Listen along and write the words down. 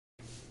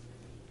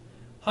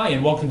Hi,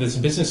 and welcome to this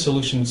Business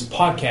Solutions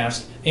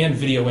podcast and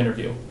video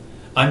interview.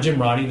 I'm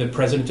Jim Roddy, the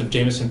president of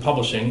Jameson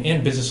Publishing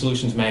and Business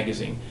Solutions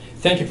Magazine.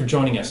 Thank you for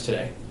joining us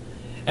today.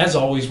 As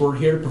always, we're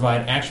here to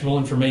provide actionable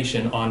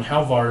information on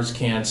how VARs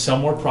can sell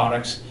more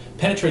products,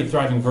 penetrate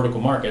thriving vertical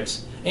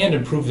markets, and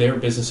improve their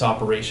business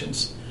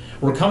operations.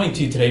 We're coming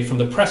to you today from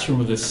the press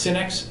room of the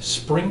Synnex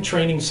Spring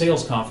Training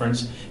Sales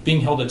Conference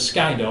being held at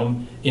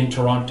Skydome in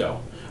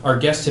Toronto. Our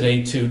guest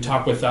today to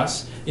talk with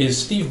us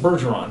is Steve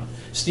Bergeron.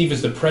 Steve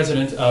is the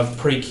president of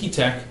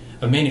PrehKeyTec,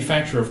 a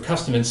manufacturer of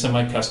custom and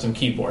semi-custom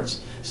keyboards.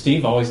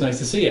 Steve, always nice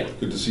to see you.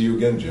 Good to see you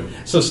again, Jim.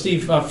 So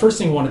Steve, first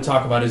thing we want to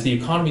talk about is the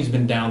economy's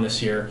been down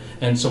this year,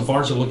 and so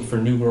VARs are looking for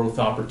new growth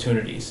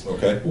opportunities.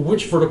 Okay.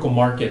 Which vertical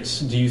markets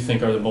do you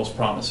think are the most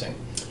promising?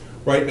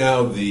 Right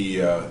now,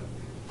 the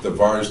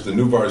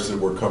new VARs that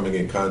we're coming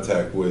in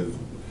contact with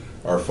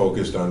are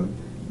focused on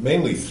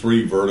mainly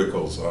three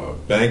verticals.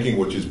 Banking,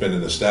 which has been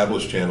an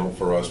established channel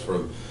for us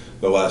for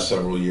the last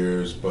several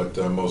years, but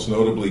most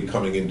notably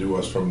coming into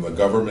us from the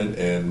government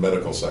and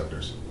medical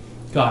sectors.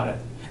 Got it.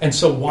 And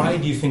so why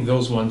do you think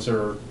those ones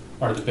are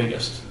the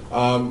biggest?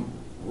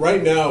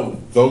 Right now,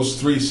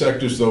 those three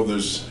sectors, though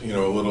there's a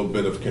little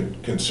bit of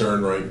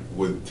concern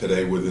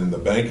today within the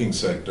banking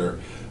sector,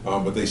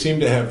 but they seem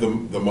to have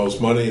the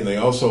most money, and they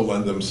also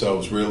lend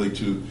themselves really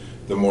to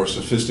the more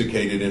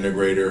sophisticated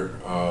integrator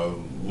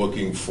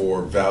looking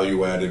for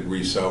value-added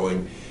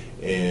reselling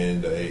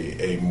and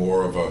a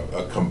more of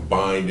a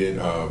combined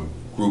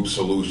group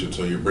solution.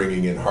 So you're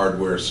bringing in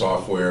hardware,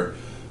 software,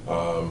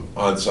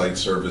 on-site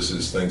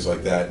services, things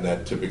like that, and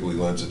that typically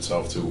lends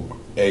itself to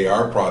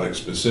AR products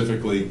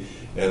specifically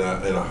and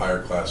a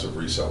higher class of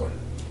reseller.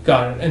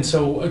 Got it. And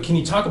so can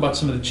you talk about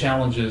some of the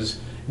challenges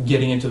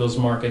getting into those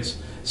markets?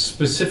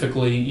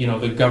 Specifically,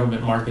 the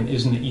government market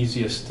isn't the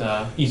easiest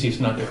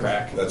nut to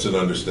crack. That's an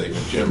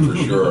understatement, Jim, for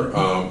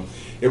sure.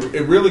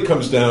 It really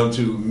comes down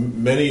to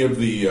many of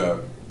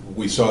the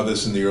we saw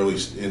this in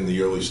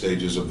the early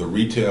stages of the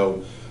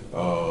retail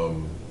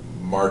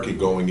market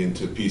going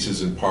into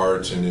pieces and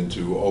parts and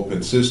into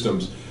open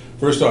systems.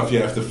 First off,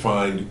 you have to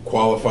find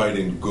qualified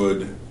and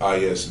good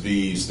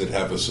ISVs that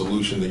have a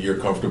solution that you're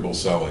comfortable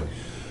selling.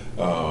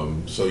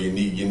 So you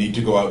need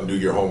to go out and do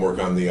your homework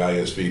on the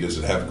ISV. Does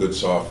it have good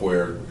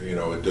software?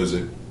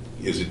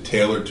 Is it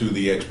tailored to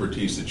the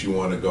expertise that you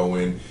want to go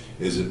in?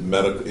 Is it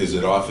medical? Is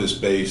it office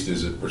based?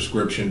 Is it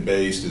prescription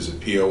based? Is it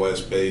POS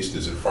based?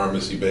 Is it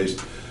pharmacy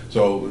based?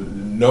 So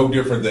no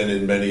different than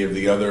in many of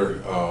the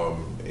other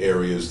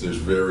areas. There's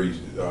very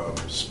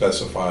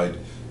specified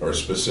or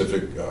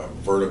specific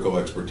vertical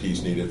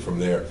expertise needed from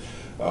there.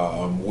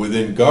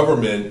 Within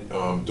government,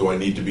 do I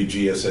need to be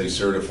GSA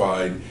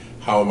certified?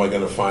 How am I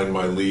going to find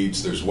my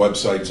leads? There's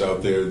websites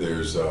out there.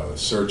 There's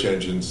search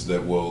engines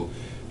that will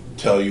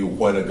tell you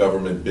when a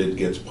government bid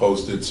gets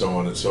posted, so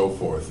on and so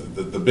forth.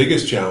 The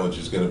biggest challenge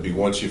is going to be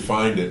once you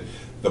find it,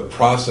 the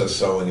process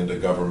selling into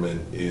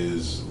government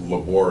is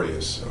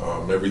laborious.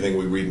 Everything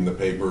we read in the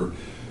paper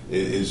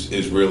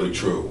is really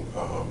true.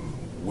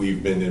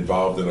 We've been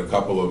involved in a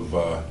couple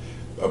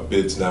of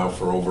bids now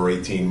for over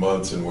 18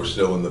 months, and we're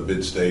still in the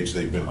bid stage.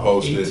 They've been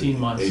posted. 18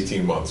 months.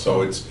 18 months.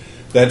 So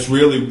that's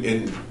really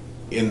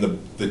in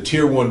the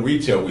tier one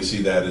retail, we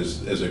see that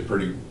as a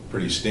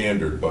pretty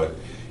standard, but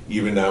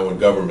even now in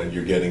government,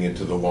 you're getting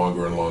into the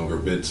longer and longer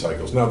bid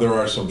cycles. Now there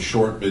are some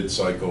short bid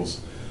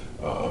cycles,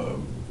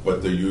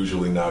 but they're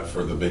usually not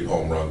for the big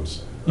home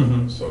runs,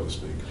 so to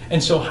speak.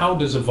 And so how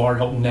does a VAR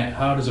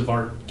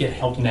get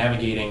help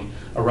navigating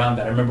around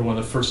that? I remember one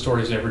of the first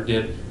stories I ever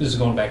did, this is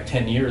going back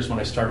 10 years when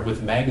I started with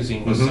the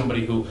magazine, was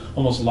somebody who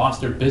almost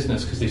lost their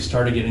business because they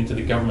started getting into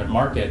the government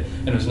market,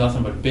 and it was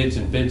nothing but bids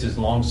and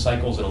long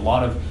cycles and a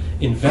lot of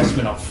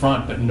investment up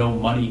front, but no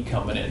money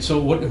coming in.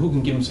 So who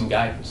can give them some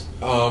guidance?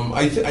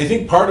 I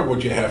think part of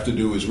what you have to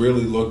do is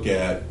really look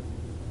at,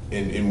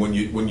 and when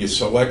you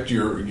select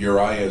your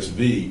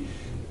ISV,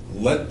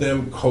 let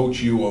them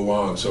coach you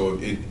along. So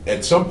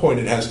at some point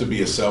it has to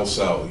be a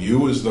sell.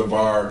 You as the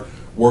VAR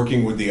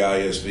working with the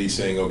ISV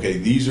saying, okay,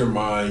 these are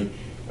my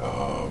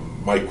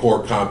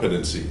core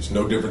competencies,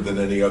 no different than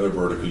any other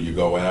vertical you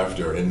go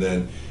after. And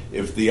then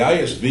if the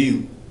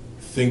ISV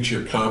thinks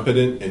you're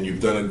competent and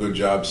you've done a good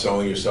job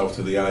selling yourself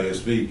to the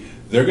ISV,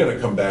 they're going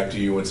to come back to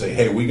you and say,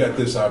 hey, we got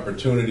this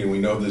opportunity, we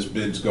know this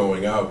bid's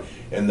going out,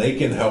 and they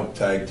can help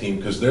tag team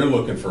because they're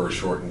looking for a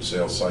shortened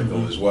sales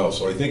cycle as well.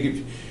 So I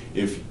think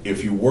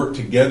if you work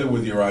together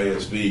with your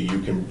ISV,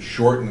 you can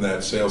shorten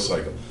that sales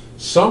cycle.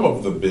 Some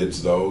of the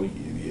bids, though,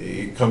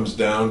 it comes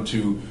down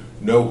to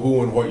know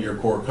who and what your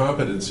core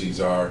competencies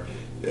are.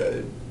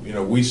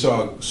 We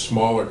saw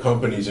smaller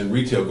companies in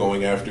retail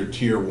going after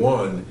tier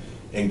one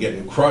and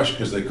getting crushed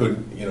because they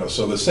couldn't,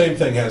 so the same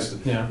thing has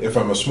to, if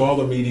I'm a small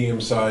to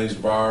medium-sized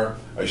VAR,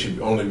 I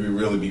should only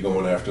really be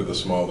going after the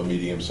small to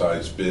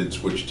medium-sized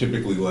bids, which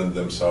typically lend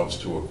themselves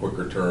to a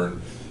quicker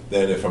turn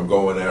than if I'm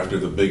going after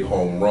the big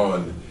home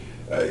run.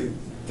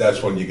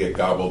 That's when you get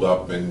gobbled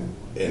up, and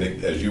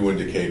it, as you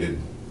indicated,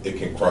 it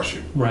can crush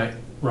you. Right.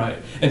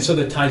 And so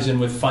that ties in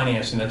with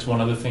financing. That's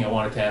one other thing I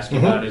wanted to ask you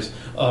about is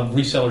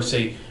resellers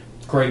say,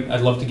 great,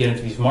 I'd love to get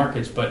into these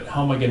markets, but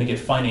how am I going to get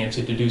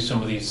financing to do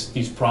some of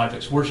these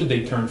projects? Where should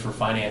they turn for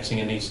financing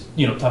in these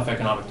tough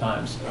economic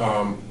times?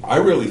 I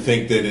really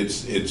think that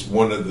it's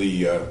one of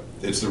the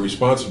it's the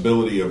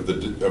responsibility of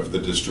the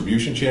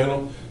distribution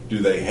channel. Do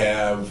they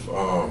have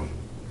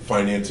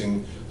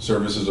financing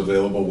services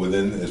available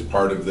within as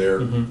part of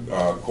their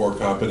core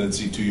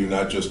competency to you?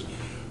 Not just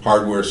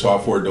hardware,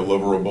 software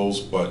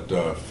deliverables, but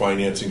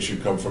financing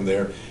should come from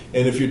there.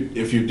 And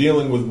if you're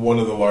dealing with one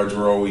of the larger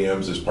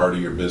OEMs as part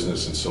of your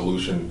business and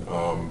solution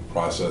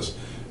process,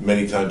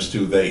 many times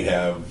too they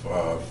have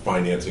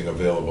financing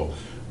available.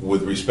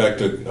 With respect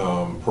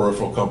to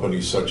peripheral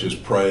companies such as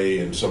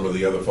and some of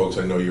the other folks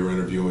I know you're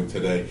interviewing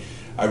today,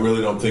 I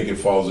really don't think it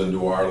falls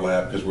into our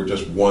lap because we're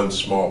just one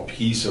small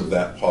piece of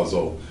that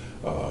puzzle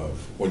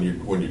when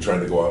you're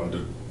trying to go out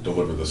and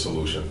deliver the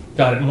solution.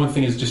 Got it. And one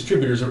thing is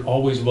distributors are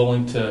always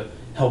willing to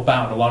help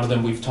out. A lot of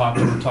them we're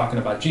talking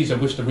about, geez, I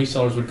wish the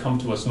resellers would come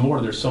to us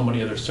more. There's so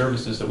many other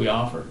services that we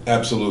offer.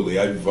 Absolutely.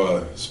 I've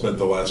spent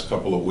the last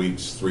couple of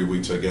weeks, 3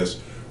 weeks I guess,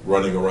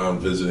 running around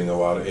visiting a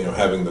lot of,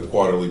 having the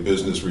quarterly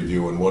business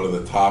review, and one of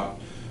the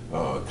top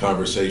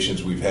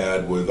conversations we've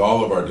had with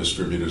all of our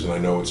distributors, and I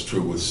know it's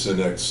true with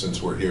Synnex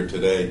since we're here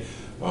today,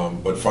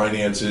 but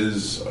finance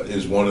is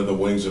one of the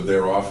wings of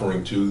their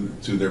offering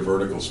to their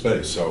vertical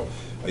space. So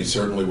I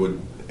certainly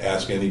would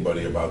ask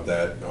anybody about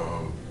that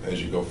as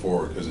you go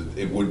forward, because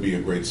it would be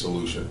a great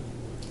solution.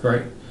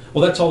 Great.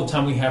 Well, that's all the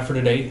time we have for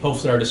today.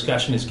 Hopefully our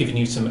discussion has given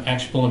you some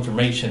actionable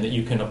information that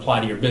you can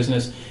apply to your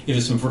business,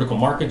 either some vertical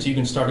markets you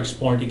can start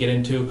exploring to get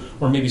into,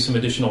 or maybe some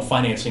additional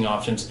financing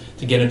options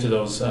to get into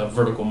those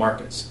vertical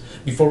markets.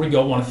 Before we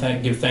go, I want to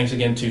give thanks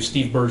again to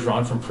Steve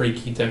Bergeron from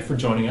PrehKeyTec for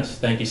joining us.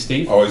 Thank you,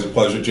 Steve. Always a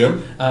pleasure,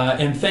 Jim.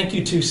 And thank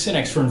you to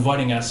Synnex for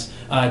inviting us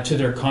to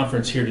their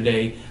conference here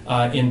today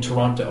in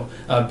Toronto.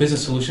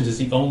 Business Solutions is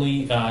the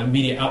only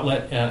media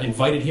outlet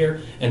invited here,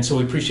 and so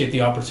we appreciate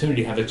the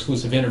opportunity to have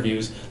exclusive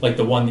interviews like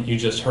the one that you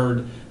just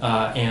heard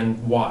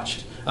and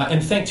watched.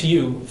 And thanks to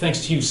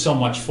you so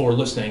much for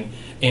listening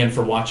and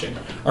for watching.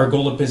 Our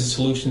goal at Business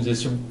Solutions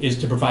is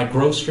to provide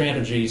growth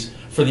strategies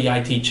for the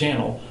IT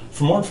channel.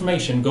 For more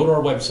information, go to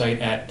our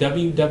website at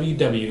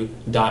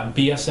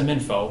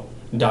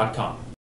www.bsminfo.com.